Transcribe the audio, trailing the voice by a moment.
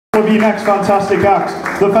of your next fantastic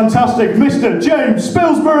act, the fantastic Mr. James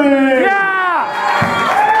Spilsbury! Yeah!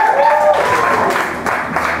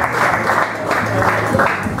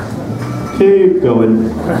 Keep going.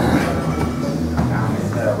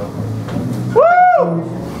 Woo!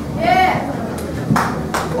 Yeah!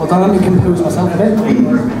 Hold on, let me compose myself a bit.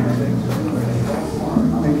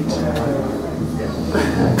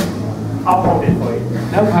 I'll hold it for you.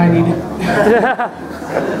 No, I need it.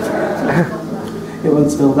 It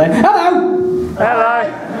won't spill there. Hello! Hello.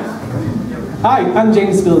 Hi, I'm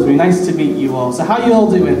James Spilsbury. Nice to meet you all. So how are you all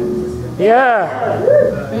doing? Yeah.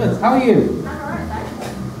 Good. How are you?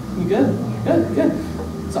 You good? Good, good.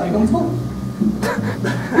 So are you comfortable?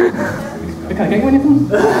 Can I get you anything?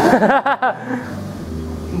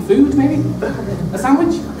 Some food, maybe? A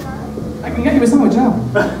sandwich? I can get you a sandwich now.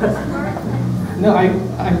 No, I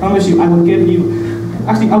promise you, I will give you...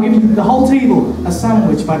 Actually, I'll give you the whole table a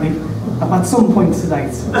sandwich at some point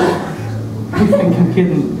tonight. You think I'm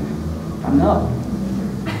kidding? I'm not.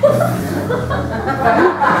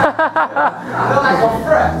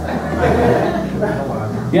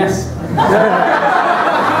 Yes.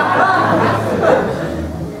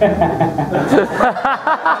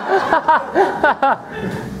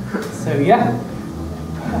 So yeah.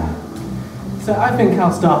 So I think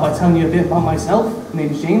I'll start by telling you a bit about myself. My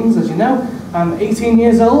name's James, as you know. I'm 18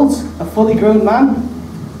 years old, a fully grown man.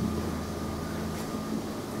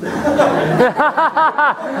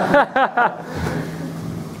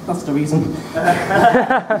 That's the reason.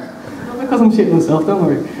 Not because I'm shitting myself, don't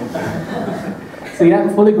worry. So yeah, I'm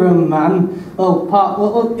a fully grown man.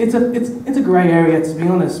 Well, it's a grey area, to be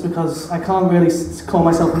honest, because I can't really call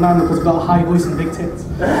myself a man because I've got a high voice and big tits.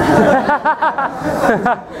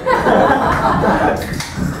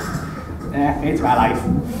 Yeah, it's my life.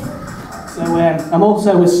 So I'm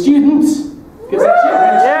also a student.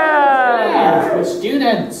 Yeah. We're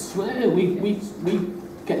students. We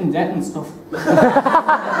get in debt and stuff. That's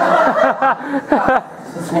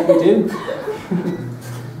what we do.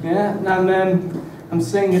 Yeah, and I'm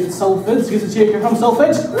staying at Salford. Give us a cheer if you're from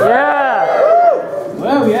Salford. Yeah.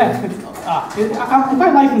 Well, yeah. I'm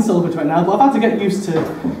quite liking Salford right now, but I've had to get used to,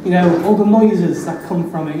 all the noises that come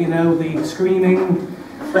from it. The screaming,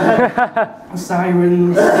 the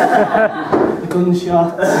sirens, the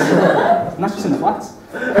gunshots, and that's just in the flats.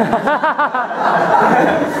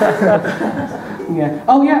 Yeah.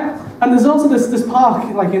 Oh yeah. And there's also this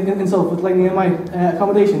park, like in Salford, like near my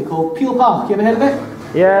accommodation, called Peel Park. You ever heard of it?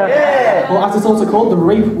 Yeah. Yeah. Or as it's also called, the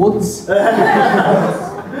Rape Woods.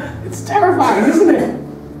 It's terrifying, isn't it?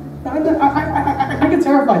 I get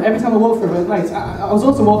terrified every time I walk through it at night. I was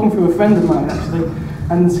also walking through a friend of mine, actually,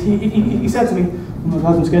 and he said to me, "Oh my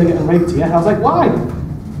God, I'm scared of getting raped here." I was like, "Why?"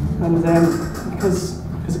 And because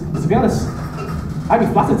to be honest, I'd be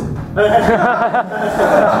flattered.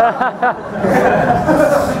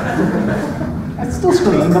 I'd still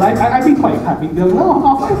scream, but I'd be quite happy going,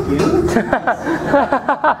 "Oh, thank you."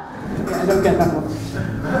 Yeah, I don't get that much.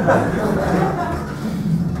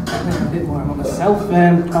 A bit more about myself.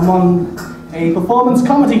 I'm on a performance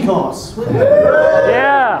comedy course.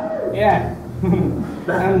 Yeah. Yeah.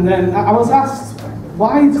 And I was asked,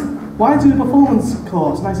 why do a performance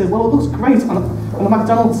course? And I said, well, it looks great on a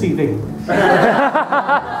McDonald's TV.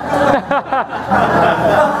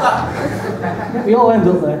 We all end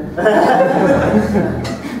up there.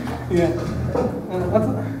 Yeah.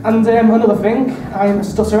 And another thing, I'm a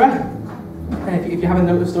stutterer, if you haven't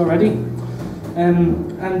noticed already.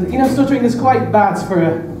 And stuttering is quite bad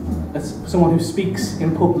for someone who speaks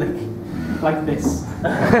in public like this.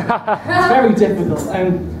 It's very difficult.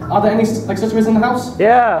 Are there any stutterers in the house?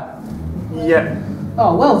 Yeah. Yeah.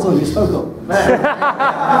 Oh, well done, you spoke up.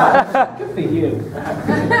 Good for you.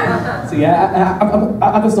 So yeah,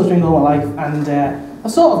 I've been stuttering all my life, and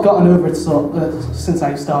I've sort of gotten over it since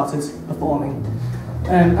I started performing.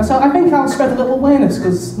 And so I think I'll spread a little awareness,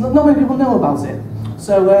 because not many people know about it.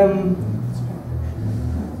 So,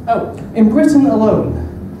 in Britain alone,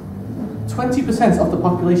 20% of the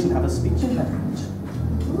population have a speech impediment.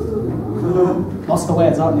 Lost for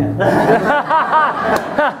words, aren't you?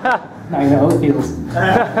 Now you know how it feels.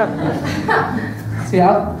 So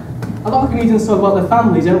yeah, a lot of comedians talk about their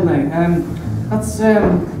families, don't they? That's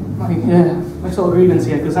my sort of grievance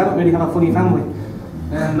here, because I don't really have a funny family.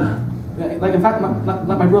 Like in fact,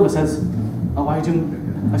 my brother says, "Oh, why are you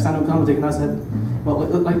doing stand-up comedy?" And I said, "Well,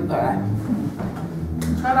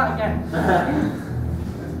 try that again."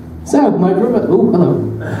 So my brother, oh hello.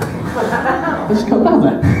 Let's go down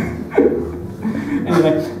there.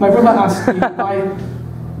 Anyway, my brother asked me why.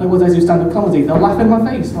 Would I do stand-up comedy? They'll laugh in my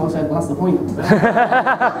face. Well, I said, well, that's the point.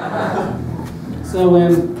 So,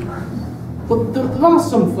 But there are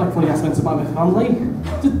some like funny aspects about my family,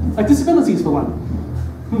 like disabilities for one.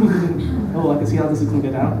 Oh, I can see how this is going to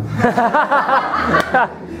go down.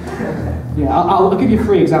 Yeah, I'll give you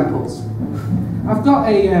 3 examples. I've got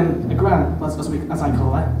a gran, as I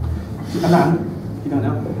call her, a nan, if you don't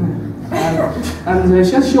know, and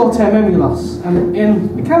she has short-term memory loss, and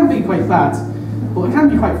it can be quite bad, but it can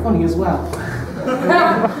be quite funny as well.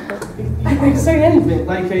 You can say anything,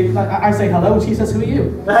 like I say hello and she says, who are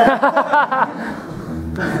you? I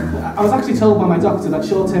was actually told by my doctor that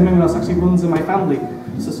short-term memory loss actually runs in my family,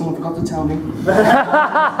 so someone forgot to tell me.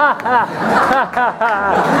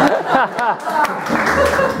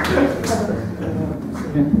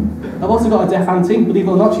 I've also got a deaf auntie, believe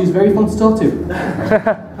it or not, she's very fun to talk to.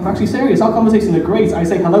 I'm actually serious, our conversations are great. I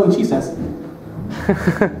say hello and she says.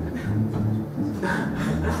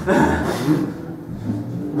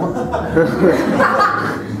 What?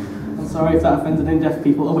 I'm sorry if that offended any deaf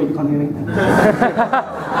people. Oh wait, you can't hear me.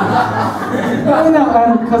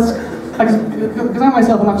 No, because I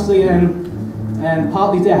myself am actually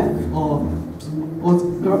partly deaf, or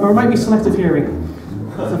it might be selective hearing.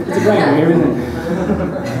 It's a grey area, isn't it?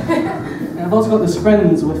 I've also got this friend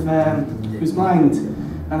with who's blind,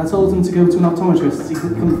 and I told him to go to an optometrist. He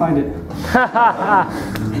couldn't find it.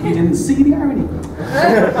 He didn't see the irony.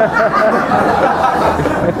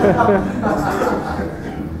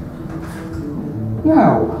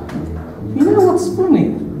 Now, you know what's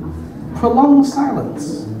funny? Prolonged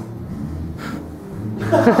silence.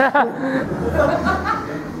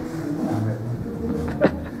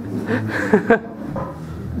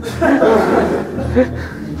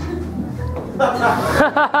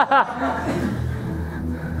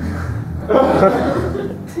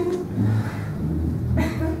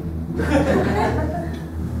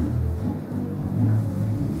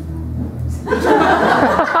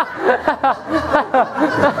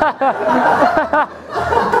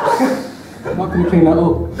 Not going to clean that up.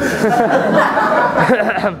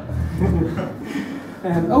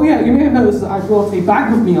 Oh yeah, you may have noticed that I brought a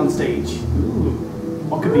bag with me on stage. Ooh,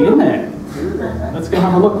 what could be in there? Let's go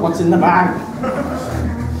have a look. What's in the bag?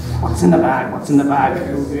 What's in the bag? What's in the bag?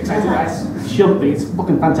 Ooh, you excited, guys? Should be. It's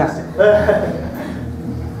fucking fantastic.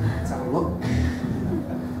 Let's have a look.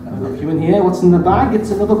 Have a look you in here. What's in the bag?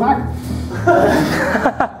 It's another bag.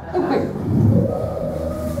 Oh wait.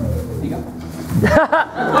 There you go.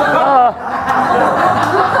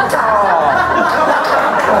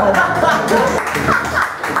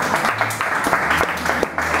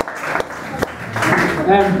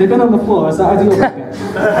 They've been on the floor, is that ideal?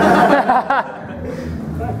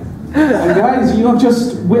 And guys, you have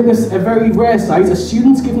just witnessed a very rare sight, a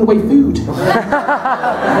student's giving away food.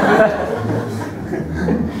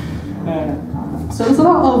 So there's a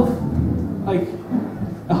lot of, like,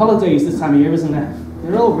 holidays this time of year, isn't there?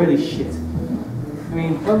 They're all really shit. I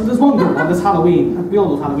mean, well, there's one good one, there's Halloween. We all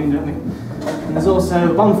love Halloween, don't we? And there's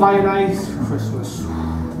also bonfire night, Christmas.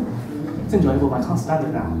 It's enjoyable, but I can't stand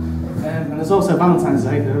it now. And there's also Valentine's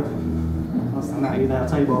Day, though. I'll stand that either. I'll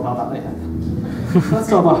tell you more about that later. Let's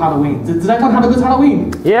talk about Halloween. Did anyone have a good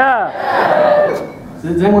Halloween? Yeah!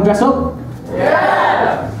 Did anyone dress up?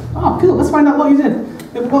 Yeah! Oh, cool. Let's find out what you did.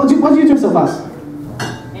 What did you dress up as?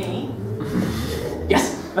 Me?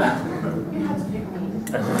 Yes! You had to pick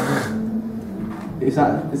me. Is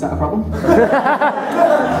that a problem?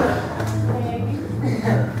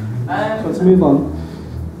 Let's move on.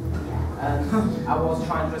 I was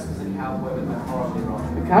trying to dress as a cowboy with my horribly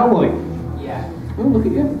wrong. A cowboy? Yeah. Oh, look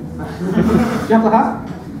at you. Do you have the hat?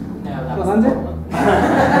 No, Got that's land it?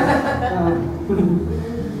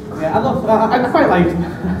 Yeah, I quite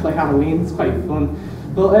like Halloween. It's quite fun.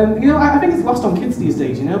 But you know, I think it's lost on kids these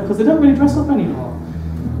days. You know, because they don't really dress up anymore.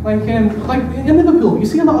 Like in Liverpool, you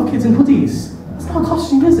see a lot of kids in hoodies. It's not a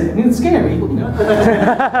costume, is it? I mean, it's scary, but you know. I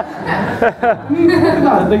mean, think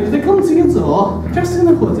about it. They come to your door, dressed in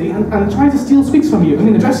a hoodie, and try to steal sweets from you. I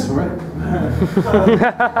mean, they're dressed for it.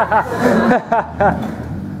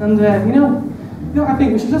 And you know, I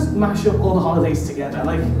think we should just mash up all the holidays together.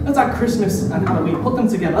 Like, let's have Christmas and Halloween, put them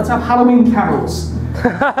together. Let's have Halloween carols.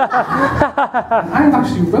 I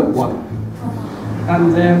actually wrote one.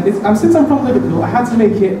 And since I'm from Liverpool, I had to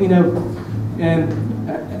make it, you know,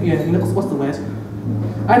 what's the word?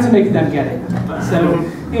 I had to make them get it. So,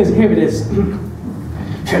 here it is.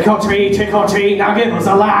 Trick or treat, now give us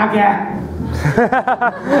a lager.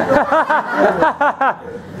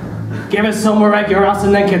 Give us some regulars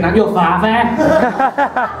and then kidnap your father.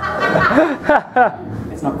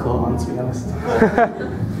 It's not cool, man, to be honest.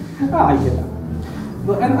 I like it.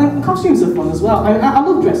 But, and costumes are fun as well. I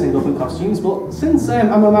love dressing up in costumes, but since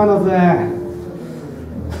I'm a man of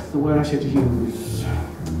the word I should use,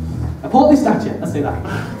 portly stature, let's say that.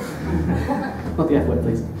 Not the F word,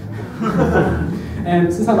 please.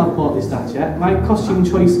 Since I love portly stature, my costume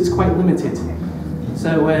choice is quite limited.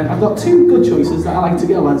 So I've got two good choices that I like to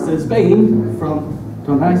go as. There's Bane from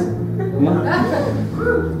Don't Eyes,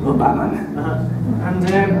 or Batman.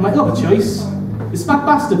 And my other choice is Fat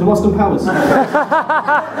Bastard from Austin Powers.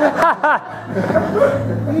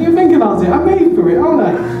 When you think about it, I'm made for it, aren't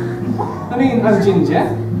I? I mean, I'm ginger,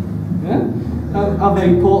 yeah? Of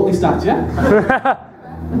a portly stature. I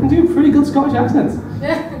can do a pretty good Scottish accent.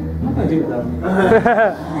 I'm not going to do it though.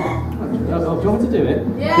 Do you want me to do it?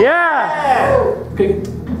 Yeah! Okay.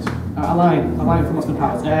 A line from Austin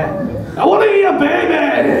Powers. I want to eat a baby!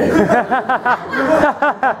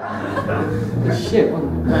 Shit, what?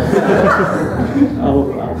 Oh,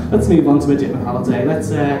 well. Let's move on to a different holiday. Let's,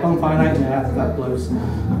 bonfire night, yeah, that blows.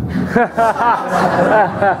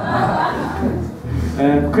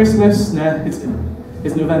 Christmas, no, it's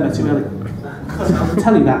November, too early. I'll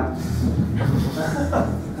tell you that.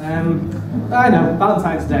 I know,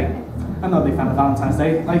 Valentine's Day. I'm not a big fan of Valentine's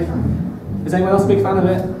Day. Like, is anyone else a big fan of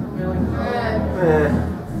it? Really?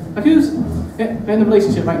 Like, who's in a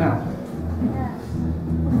relationship right now?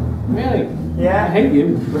 Really? Yeah. I hate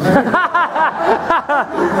you.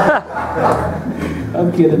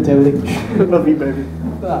 I'm kidding, totally. Love you, baby.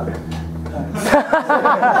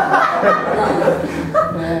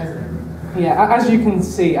 Yeah, as you can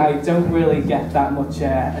see, I don't really get that much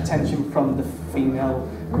attention from the female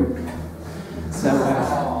group. So,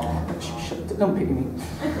 don't pity me.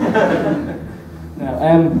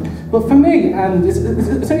 No, but for me, and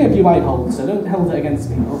it's only a view I hold, so don't hold it against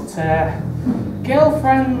me, but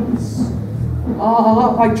girlfriends are a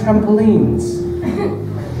lot like trampolines.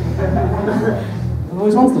 I've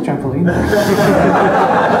always wanted a trampoline.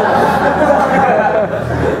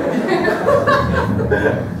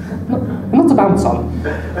 Not to bounce on,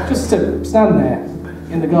 just to stand there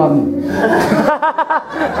in the garden.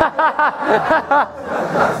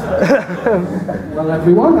 Well,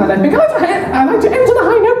 everyone, and I think I'd like to end on a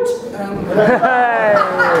high note.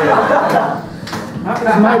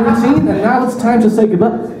 That is my routine, and now it's time to say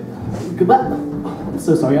goodbye. Goodbye. I'm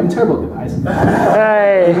so sorry, I'm terrible at goodbyes.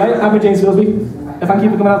 Hey! Anyway, I'm James Spilsbury. Thank you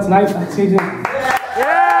for coming out tonight. See you soon.